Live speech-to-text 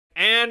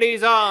and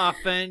he's off,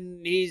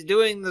 and he's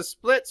doing the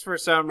splits for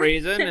some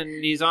reason,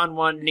 and he's on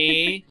one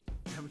knee.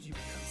 How would you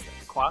pronounce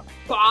that? Qwop?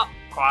 Qwop.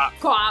 Qwop.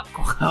 Qwop.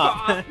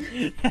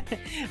 Qwop.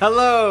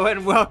 Hello,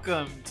 and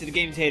welcome to the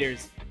Game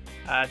Taters.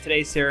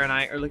 Today, Sarah and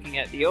I are looking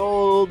at the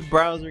old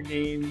browser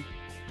game,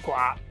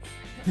 Qwop.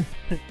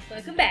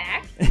 Welcome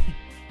back.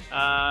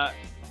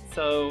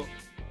 So,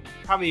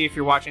 probably if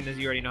you're watching this,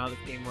 you already know how this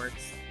game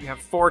works. You have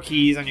 4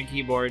 keys on your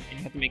keyboard, and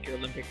you have to make your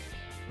Olympic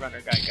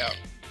runner guy go.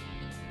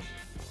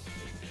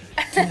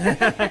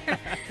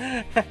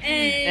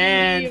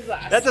 And you've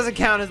lost. that doesn't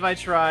count as my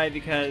try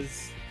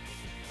because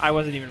I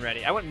wasn't even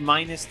ready. I went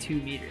minus 2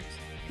 meters.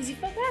 Because you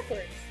fell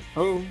backwards.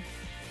 Oh.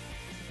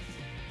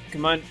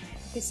 Come on.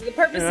 Okay, so the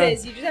purpose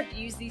is you just have to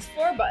use these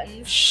 4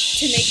 buttons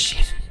to make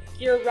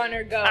your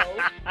runner go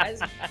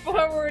as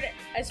forward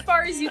as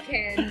far as you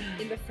can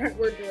in the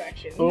frontward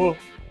direction. Oh.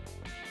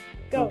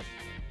 Go.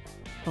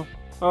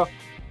 Oh.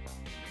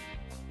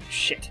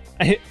 Shit.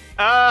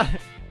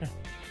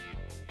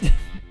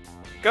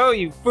 Go,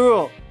 you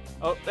fool!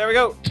 Oh, there we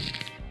go.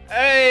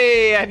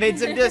 Hey, I made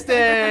some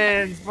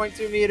distance.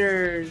 0.2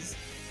 meters.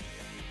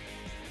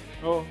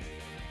 Oh.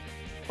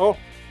 Oh.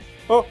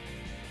 Oh.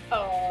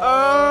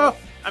 Oh.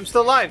 I'm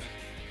still alive.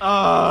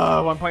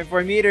 Oh,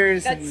 1.4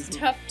 meters. That's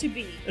tough to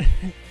beat.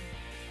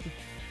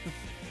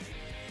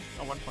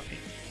 Oh,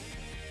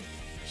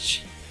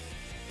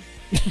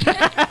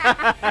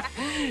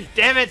 1.8.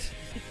 Damn it!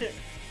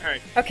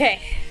 Alright. Okay.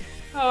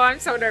 Oh, I'm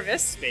so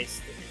nervous.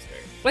 Space.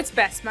 What's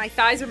best, my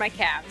thighs or my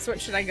calves? What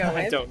should I go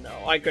with? I don't know.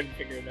 I couldn't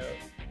figure it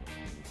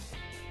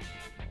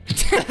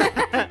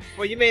out.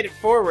 Well, you made it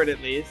forward at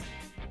least.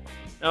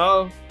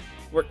 Oh,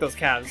 work those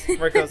calves.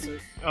 Work those.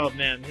 Oh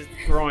man, his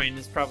groin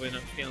is probably not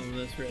feeling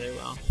this really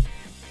well.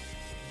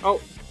 Oh,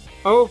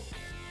 oh,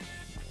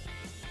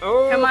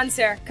 oh! Come on,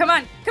 Sarah. Come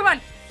on, come on.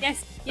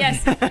 Yes,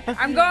 yes.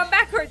 I'm going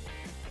backwards.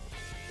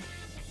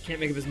 Can't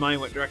make up his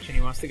mind what direction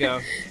he wants to go.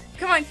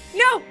 Come on.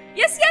 No.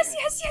 Yes, yes,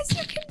 yes, yes.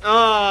 You can.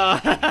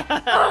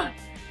 Oh.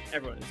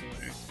 Everyone is a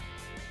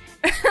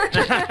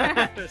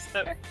winner.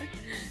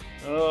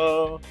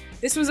 Oh.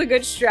 This was a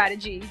good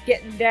strategy.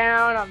 Getting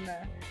down on the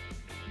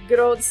good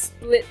old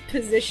split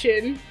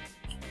position.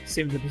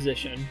 Assume the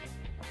position.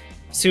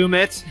 Assume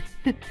it.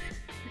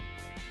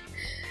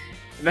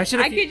 Imagine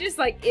if I could just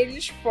like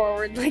inch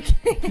forward like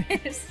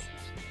this.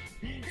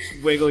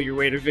 Wiggle your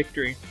way to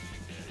victory.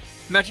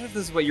 Imagine if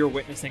this is what you're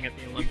witnessing at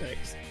the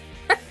Olympics.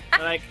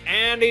 Like,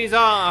 and he's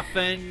off,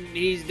 and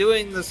he's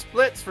doing the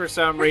splits for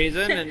some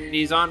reason, and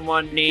he's on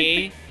one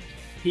knee.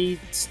 He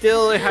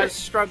still has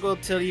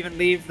struggled to even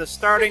leave the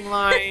starting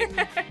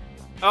line.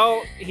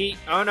 Oh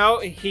no,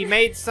 he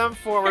made some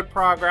forward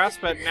progress,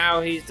 but now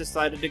he's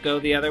decided to go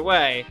the other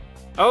way.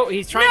 Oh,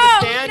 he's trying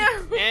to stand,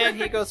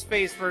 and he goes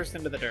face first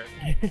into the dirt.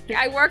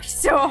 I worked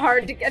so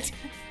hard to get to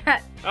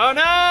that. Oh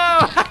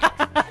no!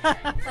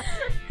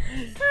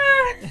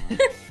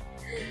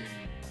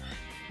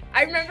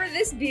 I remember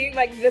this being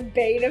like the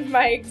bane of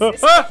my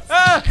existence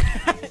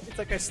It's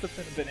like I slipped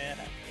in a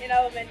banana. in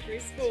elementary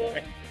school.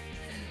 Sorry.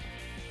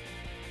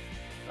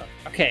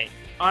 Okay,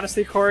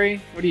 honestly,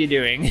 Cory, what are you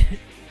doing?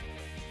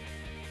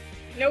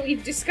 No,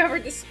 we've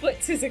discovered the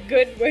splits is a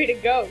good way to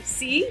go.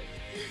 See?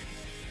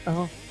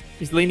 Oh,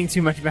 he's leaning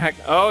too much back.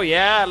 Oh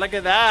yeah, look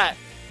at that.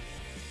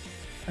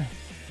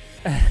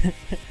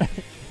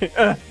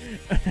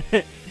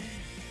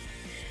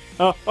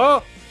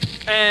 Oh,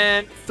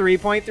 and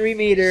 3.3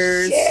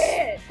 meters.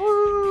 Shit!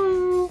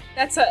 Woo.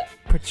 That's a...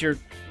 Put your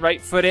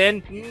right foot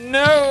in.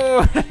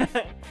 No! Put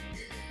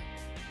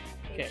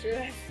your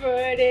left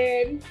foot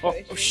in. Oh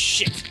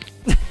shit.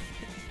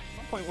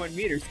 1.1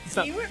 meters.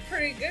 You went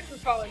pretty good for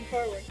falling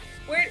forward.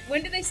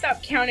 When did they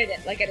stop counting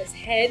it? Like at his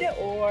head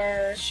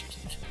or...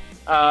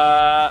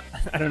 I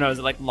don't know. Is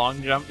it like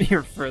long jump,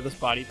 your furthest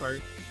body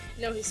part?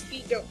 No, his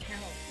feet don't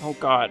count. Oh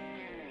god.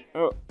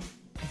 Oh.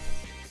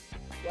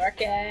 Work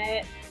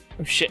it.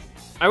 Oh shit.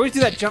 I always do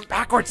that jump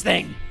backwards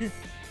thing. Yeah,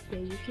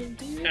 you can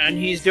do And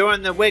this. he's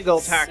doing the wiggle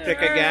tactic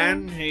Sir.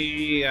 again.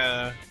 He,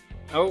 oh.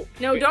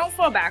 No, don't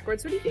fall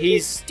backwards. What do you think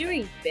he's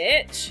doing,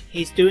 bitch?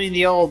 He's doing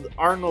the old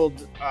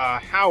Arnold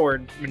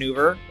Howard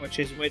maneuver, which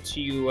is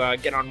you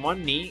get on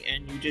one knee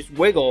and you just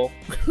wiggle.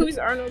 Who's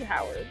Arnold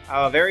Howard?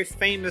 A very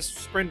famous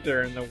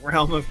sprinter in the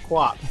realm of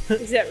Qwop.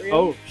 Is that real?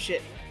 Oh,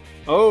 shit.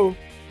 Oh.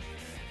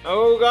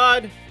 Oh,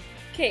 God.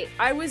 Okay,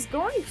 I was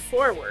going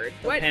forward.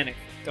 Don't panic.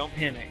 Don't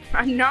panic.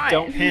 I'm not.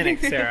 Don't panic,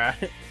 Sarah.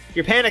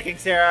 You're panicking,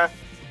 Sarah.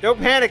 Don't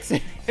panic,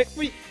 Sarah.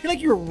 You're like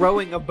you're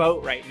rowing a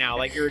boat right now.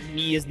 Like your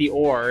knee is the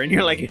oar, and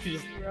you're like, you're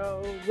just...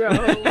 Row, row,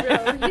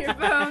 row your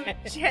boat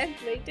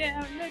gently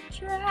down the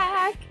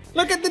track.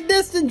 Look at the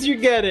distance you're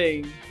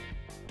getting.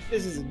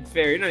 This isn't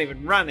fair. You're not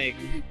even running.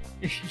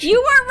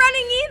 You weren't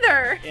running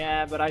either.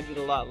 Yeah, but I did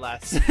a lot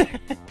less.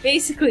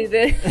 Basically,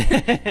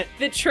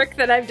 the trick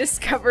that I've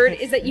discovered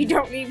is that you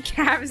don't need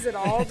calves at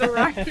all to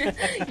run.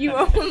 You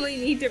only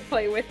need to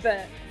play with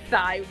the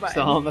thigh button.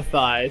 So on the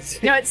thighs.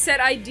 No, it said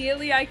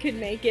ideally I could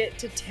make it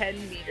to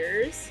 10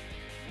 meters.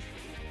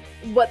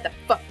 What the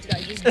fuck did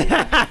I just do?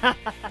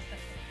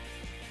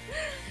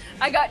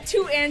 I got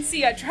too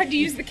antsy. I tried to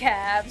use the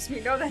calves. We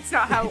know that's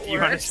not how it works. You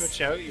want to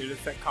switch out? You're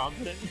just that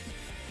confident?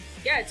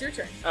 Yeah, it's your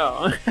turn.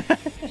 Oh.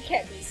 You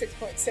can't be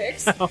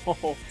 6.6. Oh.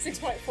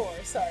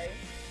 6.4, sorry.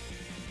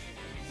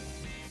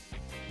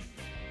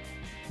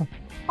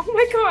 Oh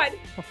my god!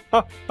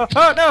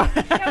 Oh no!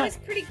 That was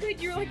pretty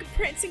good. You were like a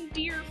prancing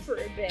deer for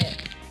a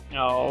bit.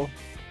 No.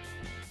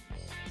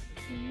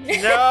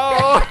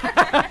 No!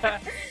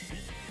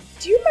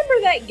 Do you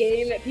remember that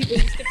game that people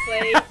used to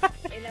play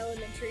in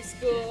elementary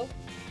school?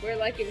 Where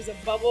like it was a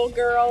bubble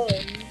girl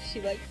and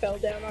she like fell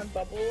down on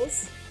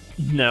bubbles?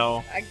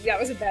 No. That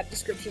was a bad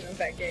description of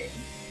that game.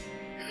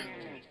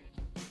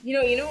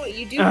 You know what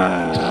you do?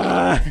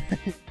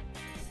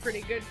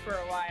 Pretty good for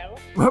a while.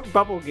 What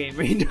bubble game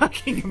are you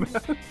talking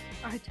about?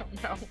 I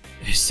don't know.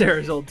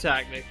 Sarah's old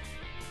tactic.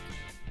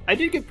 I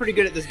did get pretty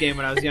good at this game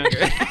when I was younger.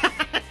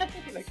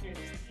 Like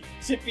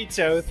tippy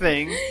toe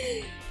thing.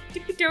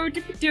 Tippy toe,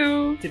 tippy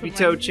toe. Tippy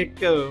toe, chick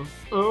go.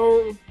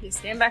 Oh. You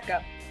stand back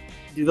up.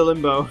 Do the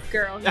limbo.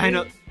 Girl. I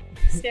know.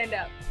 Stand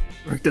up.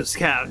 Work those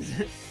calves.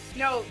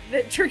 No,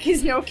 the trick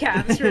is no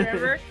calves,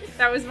 remember?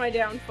 That was my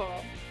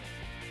downfall.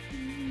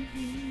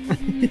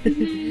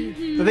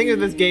 The thing with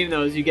this game,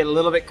 though, is you get a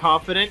little bit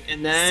confident,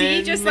 and then...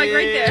 See, just like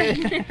right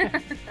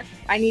there.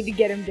 I need to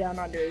get him down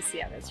under his...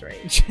 Yeah, that's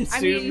right.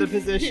 Assume the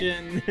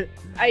position.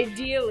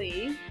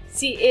 Ideally,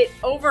 see, it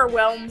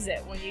overwhelms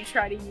it when you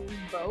try to use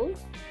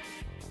both.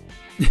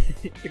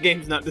 The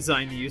game's not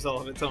designed to use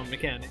all of its own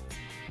mechanics.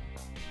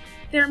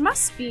 There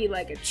must be,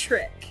 like, a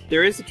trick.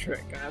 There is a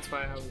trick, and that's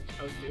why I was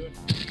doing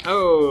it.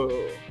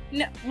 Oh.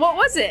 No, what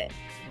was it?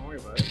 Don't worry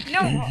about it.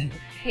 No.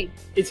 Hey.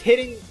 It's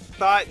hitting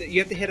thigh. You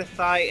have to hit a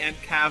thigh and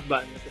calf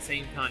button at the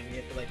same time. You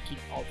have to, like, keep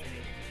alternating.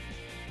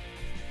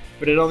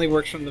 But it only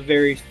works from the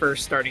very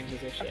first starting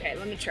position. Okay,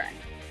 let me try.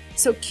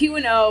 So Q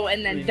and O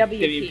and then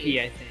WP.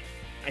 WP,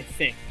 I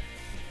think.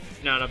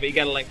 No, but you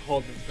gotta, like,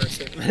 hold them for a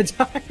certain amount of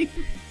time.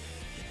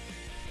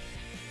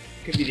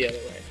 Could be the other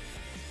way.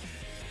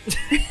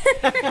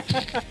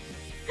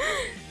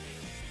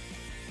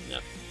 No.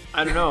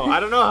 I don't know. I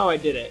don't know how I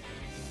did it.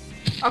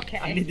 Okay.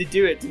 I need to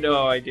do it to know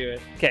how I do it.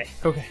 Okay.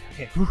 Oh,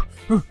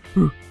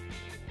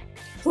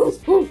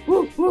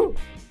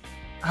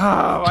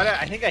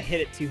 I think I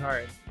hit it too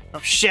hard. Oh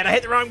shit, I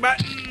hit the wrong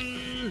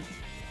button!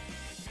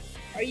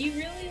 Are you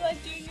really,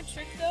 like, doing a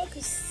trick, though?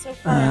 Because so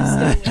far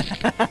I'm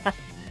still winning.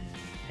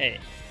 Hey.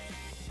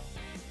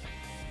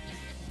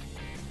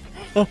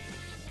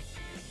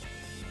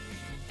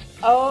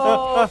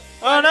 Oh.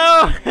 Oh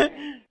no!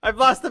 I've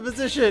lost the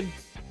position!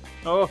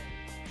 Oh.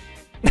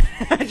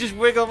 I just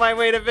wiggled my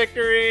way to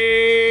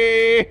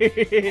victory!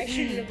 I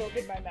shouldn't have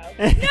opened my mouth.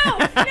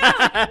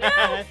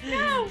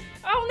 No!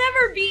 I'll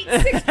never beat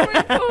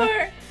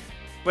 6.4!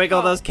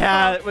 Wiggle those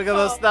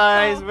those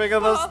thighs,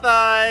 wiggle those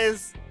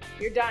thighs!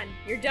 You're done.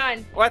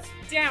 What?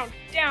 Down.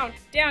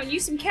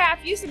 Use some calf,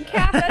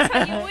 that's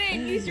how you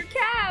win. Use your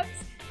calves!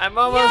 I'm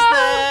almost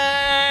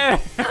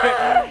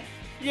there!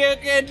 You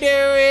can do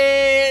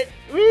it!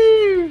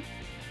 Woo!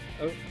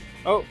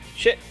 Oh,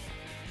 shit.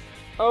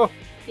 Oh.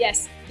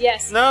 Yes.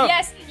 No.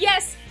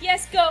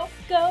 Yes, go.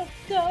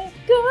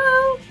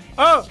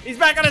 Oh, he's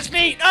back on his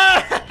feet!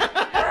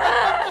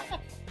 Oh!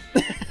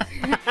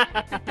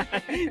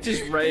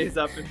 Just raise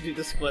up and do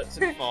the splits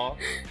and fall.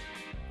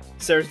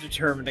 Sarah's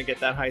determined to get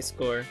that high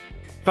score.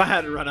 If I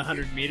had to run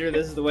 100 meter,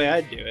 this is the way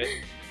I'd do it.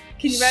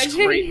 Can you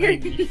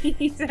imagine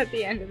he's at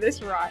the end of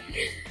this ride?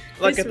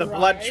 Look at the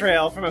blood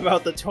trail from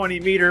about the 20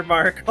 meter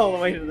mark all the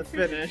way to the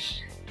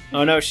finish.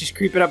 Oh no, she's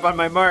creeping up on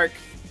my mark.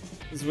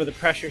 This is where the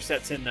pressure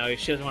sets in though.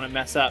 She doesn't want to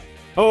mess up.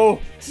 Oh!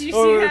 Did you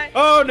see that?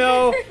 Oh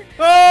no!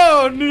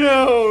 Oh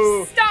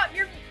no! Stop!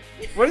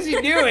 What is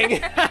he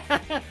doing?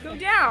 Go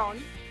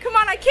down. Come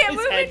on, I can't His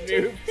move head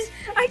until... moves.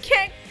 I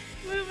can't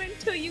move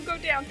until you go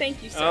down.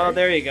 Thank you, sir. Oh,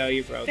 there you go.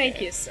 You broke it. Thank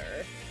you,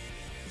 sir.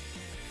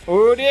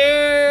 Oh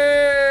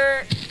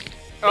dear!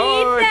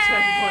 Oh,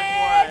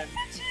 10.1.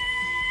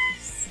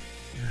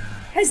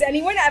 Has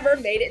anyone ever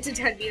made it to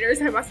 10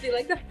 meters? I must be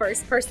like the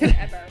first person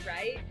ever,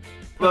 right?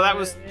 Well, that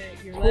was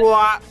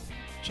Qwop.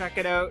 Check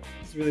it out.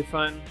 It's really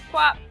fun.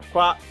 Qwop.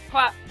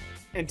 Qwop.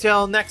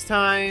 Until next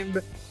time,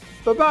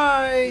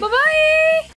 bye-bye. Bye-bye.